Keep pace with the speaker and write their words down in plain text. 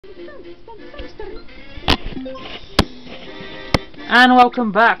And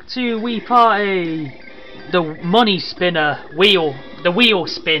welcome back to Wii Party, the money spinner wheel, the wheel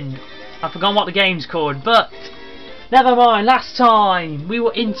spin. I've forgotten what the game's called, but never mind. Last time we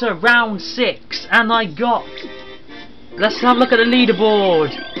were into round 6, and I got. Let's have a look at the leaderboard.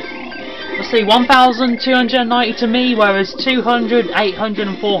 Let's see, 1,290 to me, whereas 200, 800,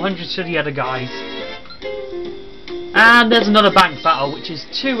 and 400 to the other guys. And there's another bank battle, which is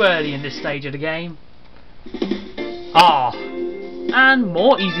too early in this stage of the game. And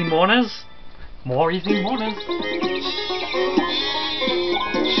more easy mourners. More easy mourners.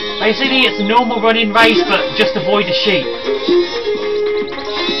 Basically, it's a normal running race, but just avoid the sheep.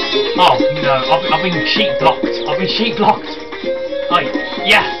 Oh no, I've been sheep blocked. I've been sheep blocked.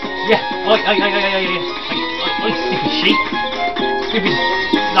 Yeah. Stupid sheep. Stupid.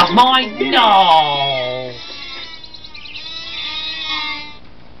 That's mine. No.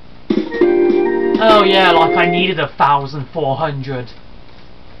 Oh yeah, like I needed 1,400.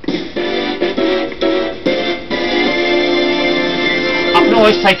 I can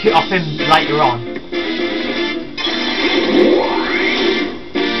always take it off him later on.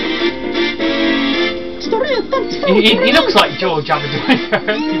 He looks like George Abadoy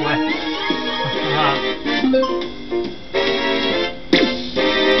everywhere.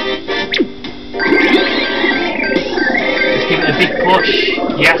 Let's give it a big push.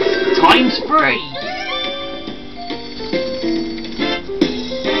 Yes, times 3.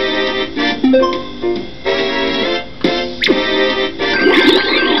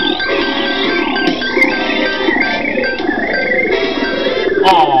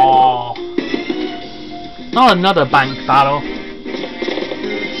 Oh, not another bank battle.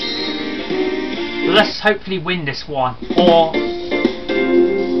 Let's hopefully win this one. Or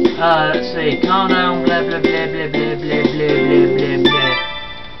let's see, calm down, blah blah blah blah blah blah blah blah blah.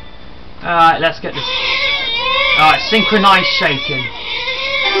 Alright, let's get this. Alright, synchronized shaking.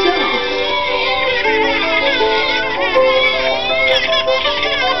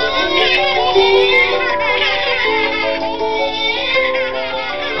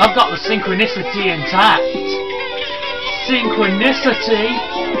 I've got the synchronicity intact. Synchronicity.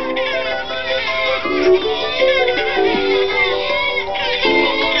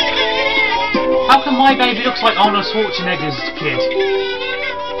 How come my baby looks like Arnold Schwarzenegger's kid?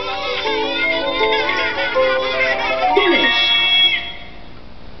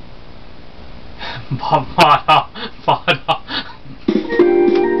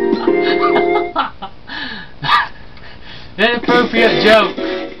 Inappropriate joke.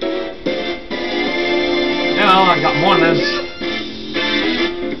 Oh, I got mourners.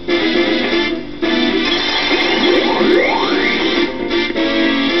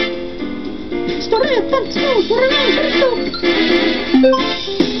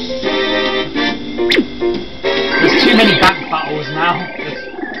 There's too many bank battles now.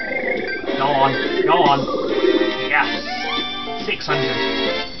 Go on. Yes. 600.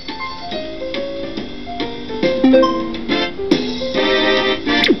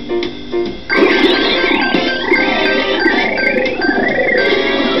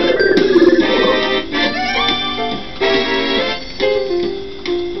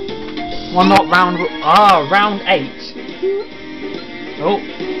 Well, not round 8. Oh,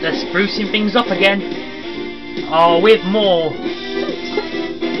 they're sprucing things up again. Oh, with more.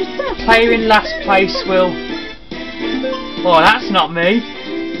 Player in last place will. Oh, that's not me.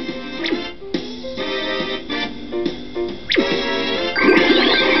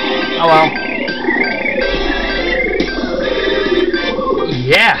 Oh well.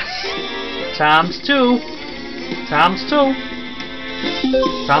 Yes! Times 2. Times 2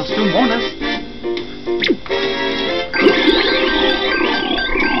 mourners.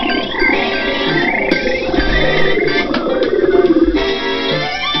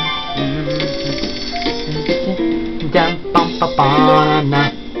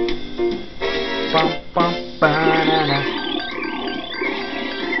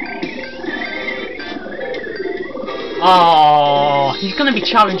 Oh, he's gonna be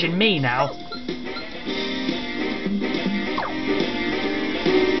challenging me now.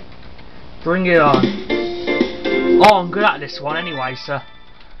 Bring it on. Oh, I'm good at this one anyway, so.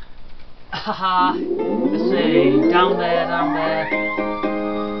 Haha. Let's see. Down there.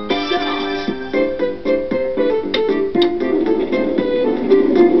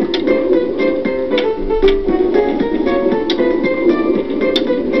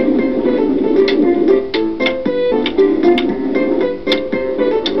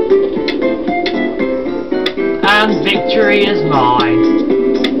 And victory is mine.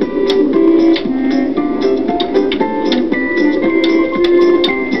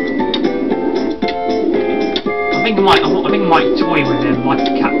 I think I might toy with him like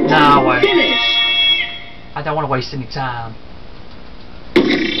a cat. No, I won't. I don't want to waste any time.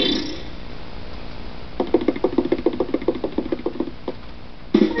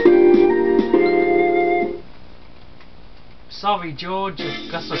 Sorry, George,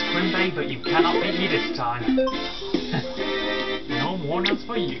 Augustus Quimby, but you cannot beat me this time. No more nuts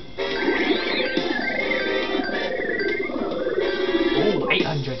for you. Oh,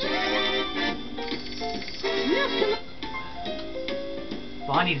 800.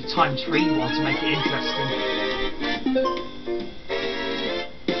 But I need a times 3 one to make it interesting.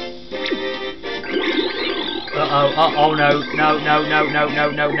 Oh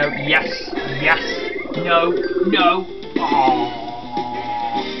no, no, yes, no. Oh.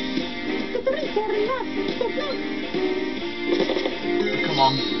 Come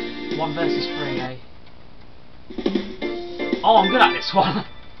on, 1 versus 3, eh? Oh, I'm good at this one.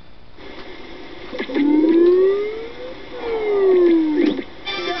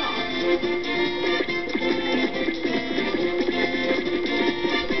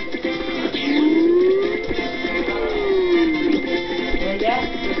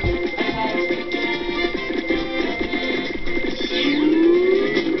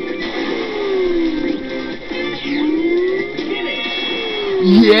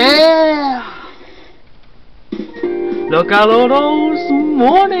 Yeah! Look at all those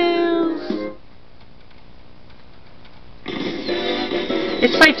mornings!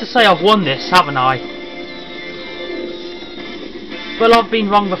 It's safe to say I've won this, haven't I? Well, I've been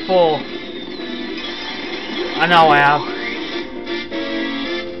wrong before. I know I have.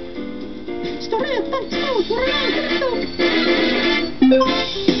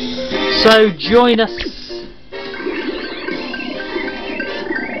 So join us.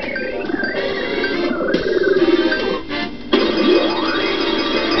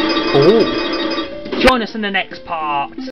 Join us in the next part.